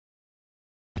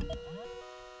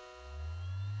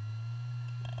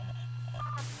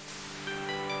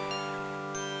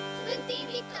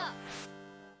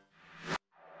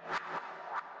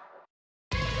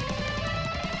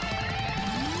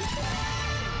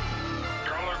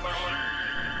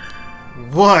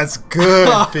What's good,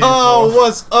 people? Oh,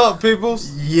 what's up,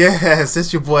 peoples? Yes,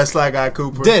 it's your boy Sly Guy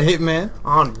Cooper. Dead Hitman.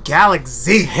 On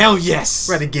Galak-Z. Hell yes.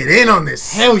 Ready to get in on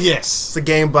this. Hell yes. It's a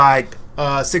game by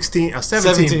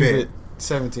 17-bit.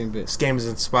 17-bit. This game is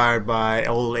inspired by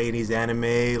old 80s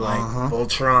anime like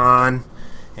Voltron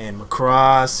and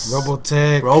Macross.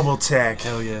 Robotech.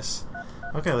 Hell yes.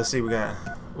 Okay, let's see. We got...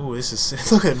 Ooh, this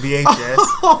is... Look at VHS.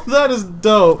 Oh, that is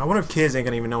dope. I wonder if kids ain't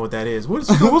gonna even know what that is. What's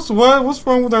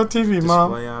wrong with our TV,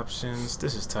 Mom? Display options.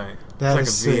 This is tight. That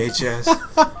it's like is a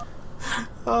VHS.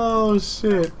 Oh,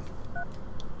 shit.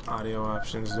 Audio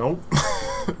options. Nope.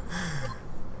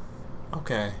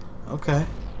 Okay. Okay.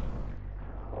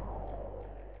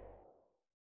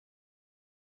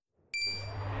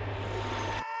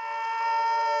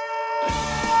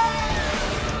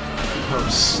 Oh,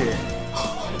 shit.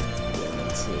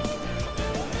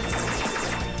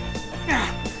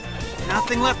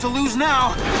 Nothing left to lose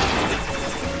now.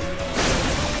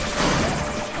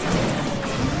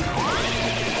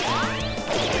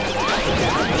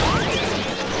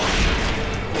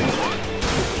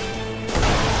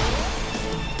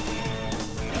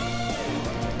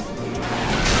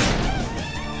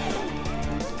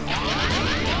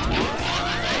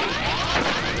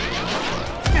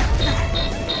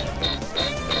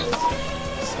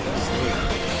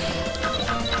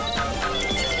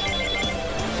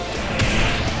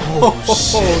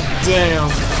 Oh, damn.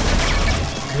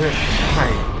 Good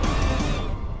night.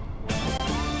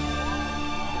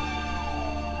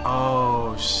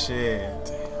 Oh, shit.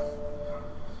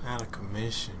 Damn. Out of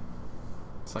commission.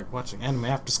 It's like watching anime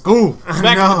after school. I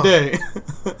Back know. in the day.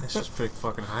 That's just pretty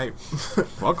fucking hype.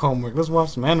 Fuck homework. Let's watch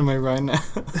some anime right now.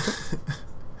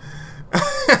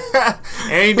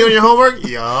 Ain't doing your homework?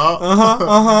 Yup.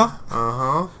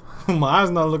 My eyes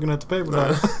not looking at the paper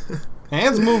though.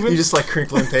 Hands moving. You just like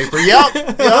crinkling paper. Yup.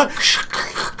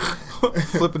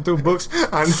 Flipping through books.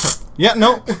 I know. Yeah,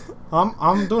 no.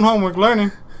 I'm doing homework,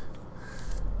 learning.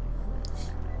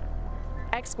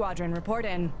 X Squadron, report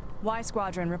in. Y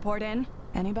Squadron, report in.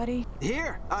 Anybody?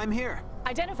 Here, I'm here.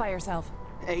 Identify yourself.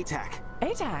 ATAC.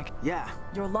 ATAC? Yeah.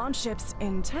 Your launch ship's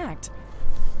intact.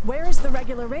 Where is the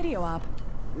regular radio op?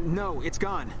 No, it's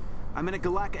gone. I'm in a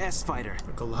Galak-Z fighter.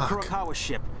 Galak. Kurokawa's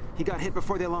ship. He got hit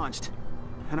before they launched.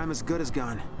 And I'm as good as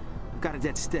gone. I've got a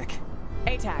dead stick.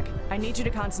 ATAC, I need you to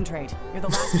concentrate. You're the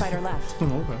last fighter left.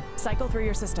 Okay. Cycle through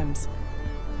your systems.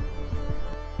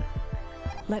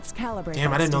 Let's calibrate.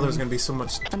 Damn, I didn't know there was gonna be so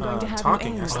much I'm going to have talking.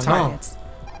 you aim That's with tight. targets.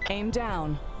 Aim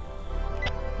down.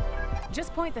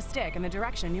 Just point the stick in the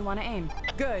direction you want to aim.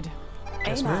 Good.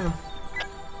 Yes, Aim ma'am. up.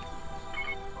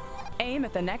 Aim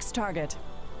at the next target.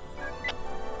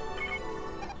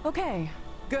 Okay,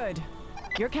 good.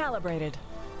 You're calibrated.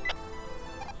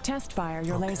 Test fire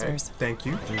your lasers. Thank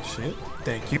you. Good shit.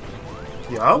 Thank you.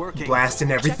 Yup. Working. Blasting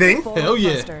Check everything. the forward Hell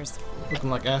yeah. thrusters. Looking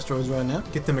like asteroids right now.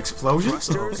 Get them explosions.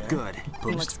 Thrusters, Okay. good.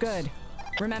 Boost. Looks good.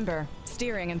 Remember,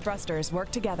 steering and thrusters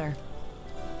work together.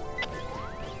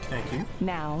 Thank you.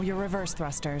 Now, your reverse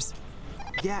thrusters.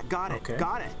 Yeah, got it. Okay.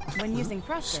 Got it. When using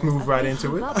thrusters, Move a right big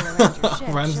into it. bubble around your ship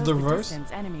Right into shows the the reverse.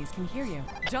 distance enemies can hear you.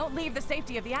 Don't leave the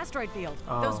safety of the asteroid field.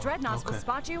 Oh, Those dreadnoughts will okay.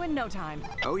 spot you in no time.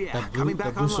 Oh yeah, That blue, coming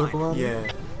back that blue circle online. around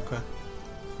Yeah. Okay.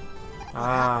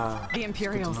 Ah. The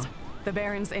Imperials, the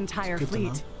Baron's entire good to know.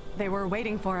 fleet. They were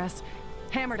waiting for us.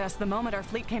 Hammered us the moment our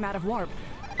fleet came out of warp.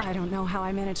 I don't know how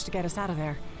I managed to get us out of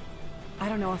there. I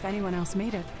don't know if anyone else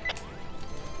made it.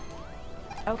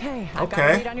 Okay, I've got a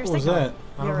read on your What was signal. that?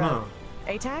 I don't You're know.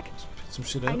 ATAC? Some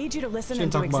shit I up. need you to listen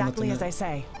Shouldn't and do talk about exactly nothing as I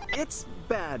say. It's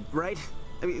bad, right?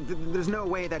 I mean, there's no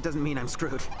way that doesn't mean I'm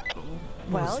screwed.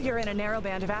 Well, you're in a narrow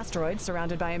band of asteroids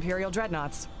surrounded by Imperial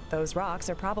dreadnoughts. Those rocks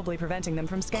are probably preventing them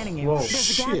from scanning you. Whoa.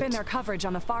 There's a gap Shit. in their coverage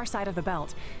on the far side of the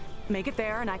belt. Make it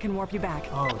there and I can warp you back.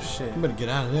 Oh shit. You better get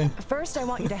out of there. First, I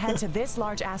want you to head to this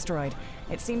large asteroid.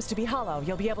 It seems to be hollow.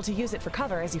 You'll be able to use it for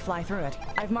cover as you fly through it.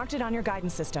 I've marked it on your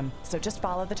guidance system, so just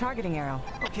follow the targeting arrow.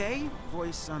 Okay,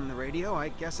 voice on the radio. I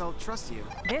guess I'll trust you.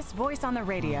 This voice on the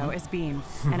radio is Beam,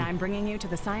 and I'm bringing you to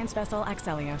the science vessel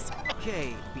Exelios.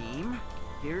 Okay, Beam.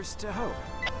 Here's to hope.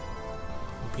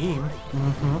 Beam.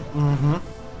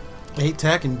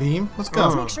 ATAC and beam. Let's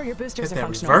Let's go. make sure your boosters Hit are that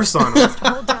functional. reverse on him.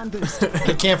 Hold down boost.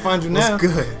 They can't find you now. That's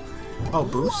good. Oh,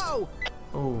 boost. Whoa!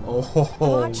 Oh. Oh, ho,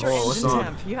 ho. Watch your what's engine on?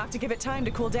 temp. You have to give it time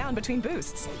to cool down between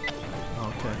boosts.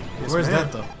 Okay. Yes, Where's ma'am.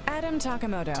 that though? Adam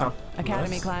Takamoto, Top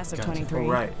Academy left. class of Gotcha. 23. Oh,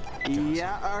 right.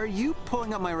 Yeah, are you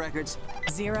pulling up my records?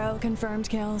 0 confirmed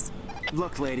kills.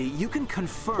 Look, lady, you can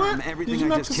confirm What? Did everything you I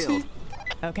not just just killed. see?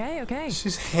 Okay, okay.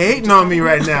 She's hating on me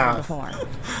right now. Before.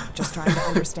 Just trying to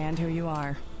understand who you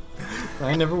are. I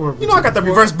ain't never worked with You know I got the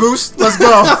reverse boost. Let's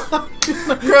go.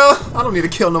 Girl, I don't need to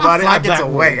kill nobody. I get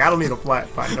away. I don't need to fight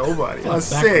nobody. I'm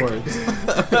sick.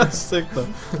 That's sick though.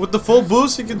 With the full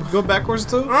boost, you can go backwards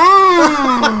too?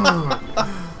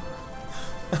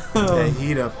 That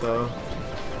heat up though.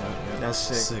 That's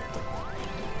sick. Sick though.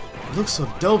 It looks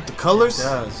so dope. The colors. It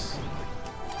does.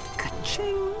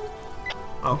 Ka-ching.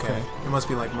 Okay. It must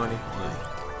be like money.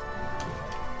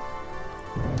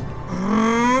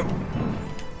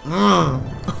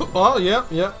 Oh, yep.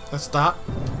 That stop.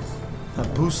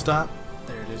 That boost stop.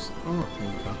 There it is.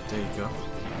 There you go.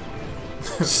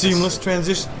 Seamless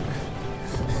transition.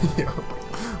 Yo.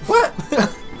 What?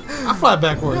 I fly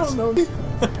backwards. I don't know.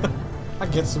 I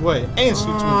gets away and shoot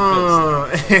you in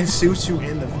the face. And shoot you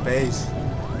in the face.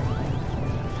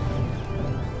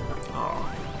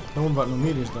 Oh. Don't worry about no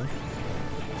meteors though.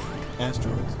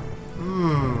 Asteroids.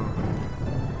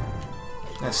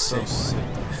 That's So sick.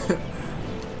 sick.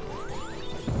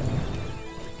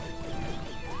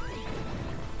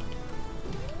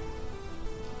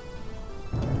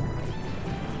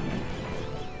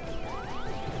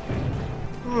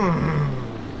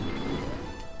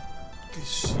 Good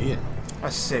shit.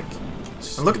 That's sick.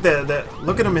 And look at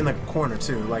look at him in the corner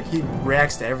too. Like he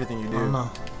reacts to everything you do. I don't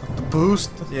know. Like the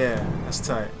boost. Yeah, that's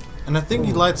tight. And I think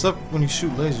he lights up when you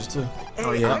shoot lasers too. Hey,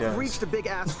 Oh, yeah, it I've does. reached a big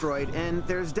asteroid, and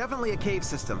there's definitely a cave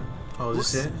system. Oh, is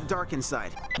Looks this it? dark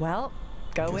inside. Well,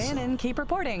 go in and keep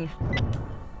reporting.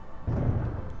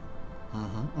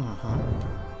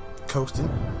 Coasting.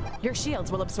 Your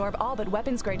shields will absorb all but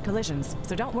weapons-grade collisions,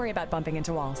 so don't worry about bumping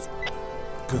into walls.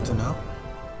 Good to know.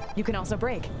 You can also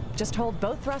brake. Just hold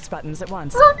both thrust buttons at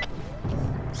once.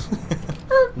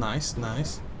 Nice.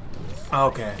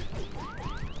 Okay.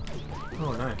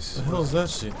 Oh, nice. The hell is that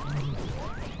shit?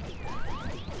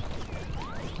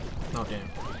 Oh, damn.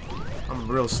 I'm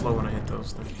real slow when I hit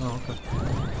those things. Oh, okay.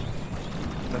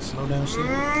 That slow down shit.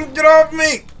 Get off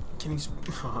me! Can you...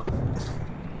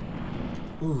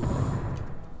 Ooh.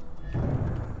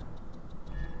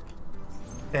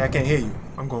 Hey, I can't hear you.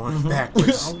 I'm going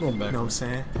backwards. I'm going You know what I'm backwards.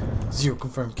 saying? 0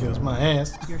 confirmed kills. My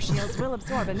ass. Your shields will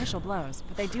absorb initial blows,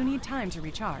 but they do need time to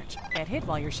recharge. Get hit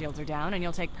while your shields are down and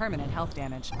you'll take permanent health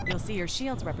damage. You'll see your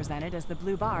shields represented as the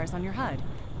blue bars on your HUD.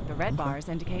 The red bars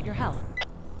indicate your health.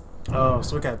 Oh,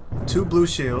 so we got 2 blue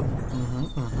shield,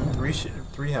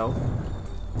 3 health.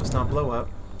 Let's not blow up.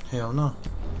 Hell no.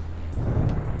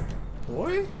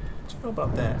 Boy, what you know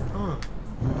about that?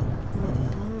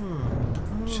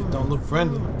 Shit don't look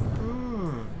friendly.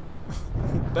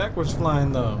 Backwards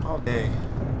flying though. All day.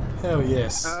 Hell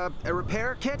yes. A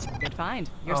repair kit? Good find.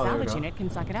 Your Oh, there we salvage go. unit can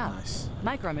suck it up. Nice.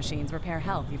 Micro machines repair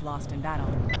health you've lost in battle.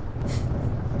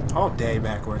 All day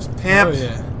backwards. Pimp. Oh,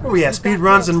 yeah. Where we at? You've Speed got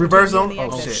runs ropes and reverse between zone? you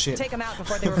and the Oh, exit. shit. Take them out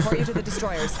before they report you to the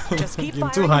destroyers. Just keep Getting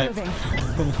firing too and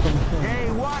hyped. moving.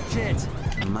 Hey, watch it!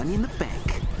 Money in the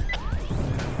bank.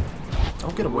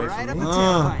 Don't get away Right from up me. the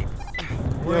tailpipe.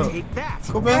 Yo. Take that.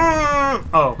 Go back.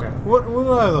 Oh, okay. What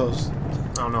are those? I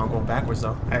don't know. I'm going backwards,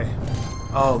 though. Hey.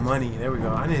 Oh, money. There we go.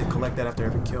 I need to collect that after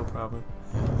every kill, probably.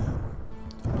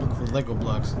 Look for Lego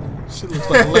blocks. Shit looks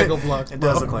like Lego blocks. It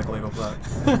bro. does look like Lego block.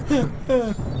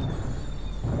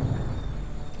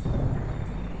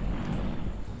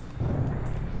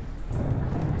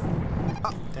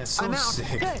 That's so I'm out.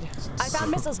 sick. Good. I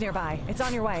found missiles nearby. It's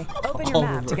on your way. Open your All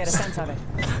map to get a reverse. sense of it.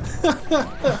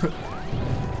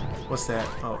 What's that?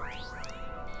 Oh.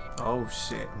 Oh,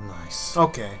 shit. Nice.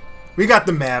 Okay. We got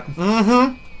the map.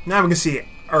 Now we can see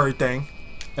everything.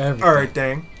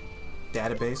 Everything.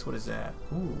 Database. What is that?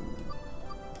 Ooh.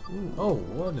 Oh,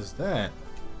 what is that?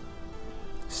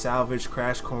 Salvage,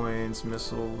 crash coins,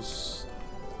 missiles.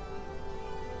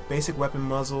 Basic weapon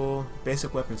muzzle.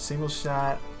 Basic weapon single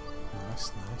shot.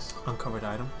 Nice. Uncovered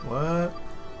item. What?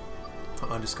 Oh,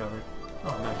 undiscovered.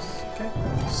 Oh, nice. Okay.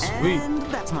 Sweet. And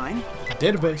that's mine.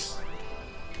 Database.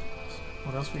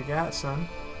 What else we got, son?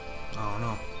 I don't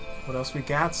know. What else we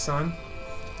got, son?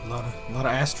 A lot of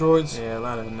asteroids. Yeah, a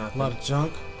lot of A nothing. lot of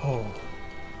junk. Oh.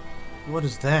 What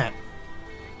is that?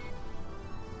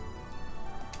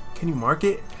 Can you mark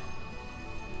it?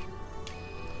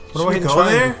 What do Should I we hit in go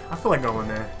triangle? there? I feel like going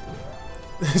there.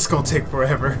 It's gonna take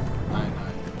forever.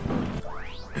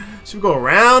 Should we go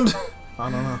around? I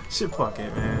don't know. Shit, fuck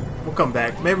it, man. We'll come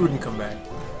back. Maybe we can come back.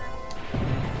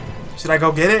 Should I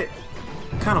go get it?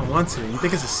 I kind of want to. You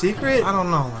think it's a secret? I don't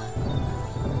know,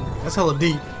 man. That's hella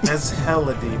deep. That's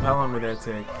hella deep. How long would that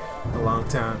take? A long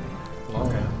time. Okay.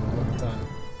 Long time.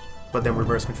 But then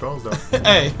reverse controls, though.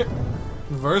 Hey.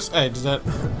 Reverse? Hey, does that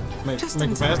make Just it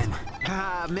in fast?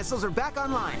 time. Missiles are back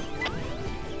online.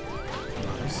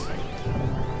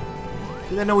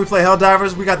 You didn't know we play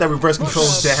Helldivers? We got that reverse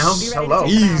controls down. Hello.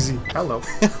 Easy. Hello.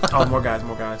 Oh, more guys,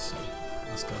 more guys.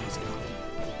 Let's go, let's go.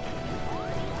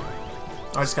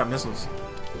 Oh, I just got missiles.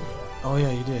 Oh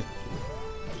yeah, you did.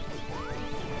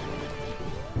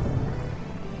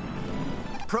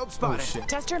 Probe spotted. Oh, shit.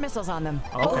 Test your missiles on them.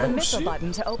 Okay. Hold the missile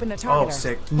button to open the targeter. Oh,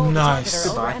 sick. Hold Nice. the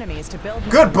targeter over Goodbye. enemies to build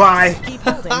Goodbye. Keep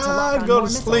holding to lock on Go more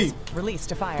to missiles. sleep. Release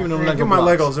to fire. Give them Man, Lego get my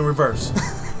blocks. Legos in reverse.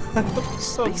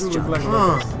 So Nice good job. with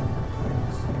Lego.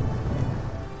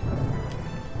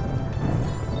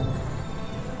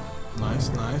 Nice,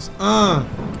 nice.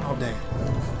 All day.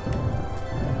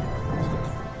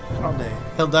 All day.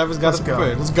 Helldivers got us Let's go.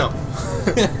 prepared. Let's go.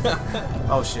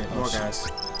 Oh shit, more guys.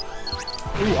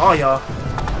 Ooh, all y'all.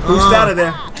 Boost out of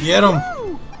there. Get him.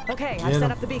 Okay, Get I've set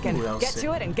 'em. up the beacon. Ooh, that was Get sick.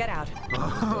 to it and get out.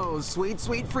 Oh, sweet,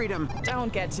 sweet freedom.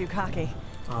 Don't get too cocky.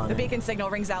 Oh, The yeah. beacon signal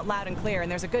rings out loud and clear,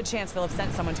 and there's a good chance they'll have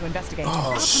sent someone to investigate.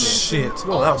 Oh shit.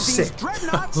 Whoa, that was These sick.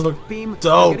 dreadnoughts. Look Beam.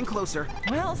 dope. Getting closer.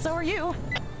 Well, so are you.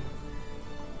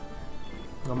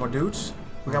 Got more dudes?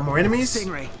 We got more enemies?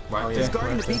 Stingray. Oh, He's yeah.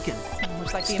 guarding the beacon.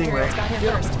 Looks like the Stingray. Imperials got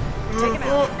here first. Take him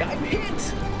out. I'm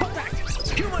hit. Contact.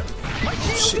 Human. My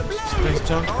shield Shit. blows. Space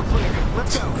jump All clear.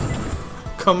 Let's go.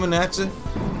 coming at you.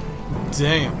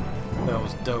 Damn. That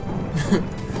was dope.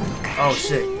 Oh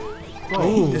shit.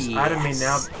 Ooh. This item may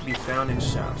now be found in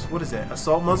shops. What is that?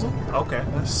 Assault muzzle? Okay.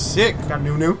 That's sick. Got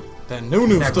new. That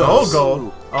new That stuff.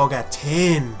 gold. Oh, got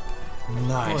 10. Oh, that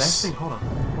Nice. thing, hold on.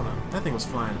 That thing was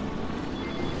flying.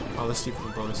 Oh, let's see if we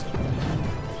can blow this up.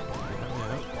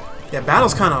 Yeah,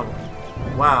 battle's kind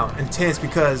of, wow, intense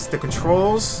because the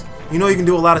controls, you know you can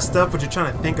do a lot of stuff, but you're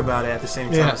trying to think about it at the same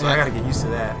time. Yeah, so yeah. I gotta get used to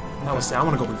that. I was I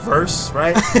want to go reverse,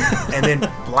 right? And then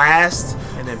blast,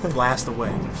 and then blast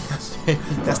away.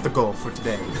 That's the goal for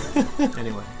today.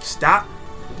 Anyway, stop,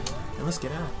 and let's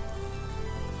get out.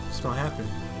 It's gonna happen.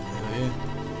 Yeah.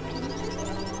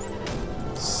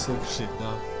 Sick shit,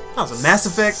 dog. That was a Mass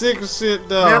Effect. Sick shit,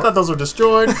 Man, I dog. thought those were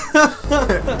destroyed.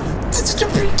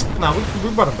 Nah, we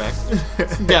brought him back.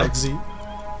 Galak-Z.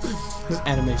 This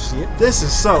anime shit. This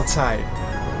is so tight.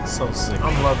 So sick.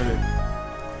 I'm loving it.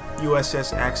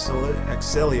 USS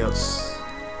Axelios.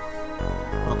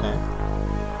 Okay.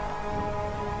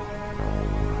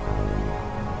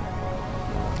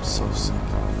 So sick.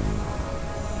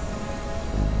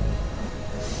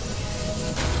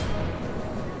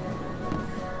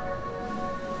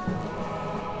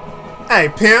 Hey,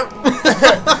 pimp.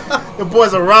 The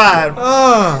boys arrived.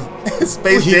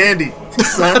 Space We- Dandy.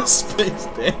 Son. Space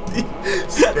Dandy.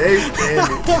 Space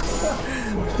Dandy.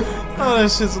 Oh,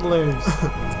 that shit's hilarious.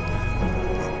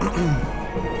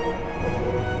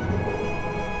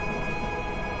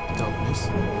 Dopeness.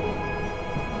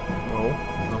 Oh,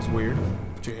 that was weird.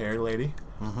 Put your hair, lady.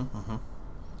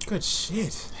 Good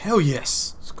shit. Hell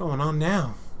yes. What's going on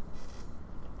now?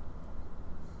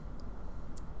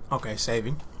 Okay,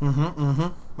 saving.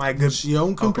 My good.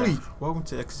 Mission complete. Okay. Welcome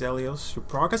to Axelios. Your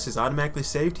progress is automatically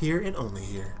saved here and only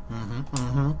here.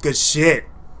 Good shit.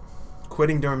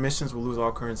 Quitting during missions will lose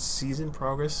all current season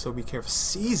progress, so be careful.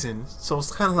 Season? So it's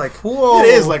kind of like, Whoa. it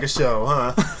is like a show,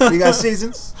 huh? We got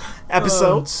seasons,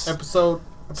 episodes. Episode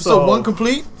So- 1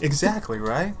 complete. Exactly,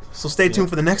 right? So stay tuned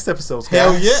for the next episodes, guys.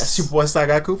 Hell yes. It's your boy,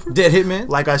 Saigai Cooper. Dead Hitman.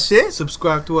 Like our shit,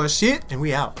 Subscribe to our shit. and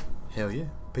we out. Hell yeah.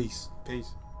 Peace. Peace.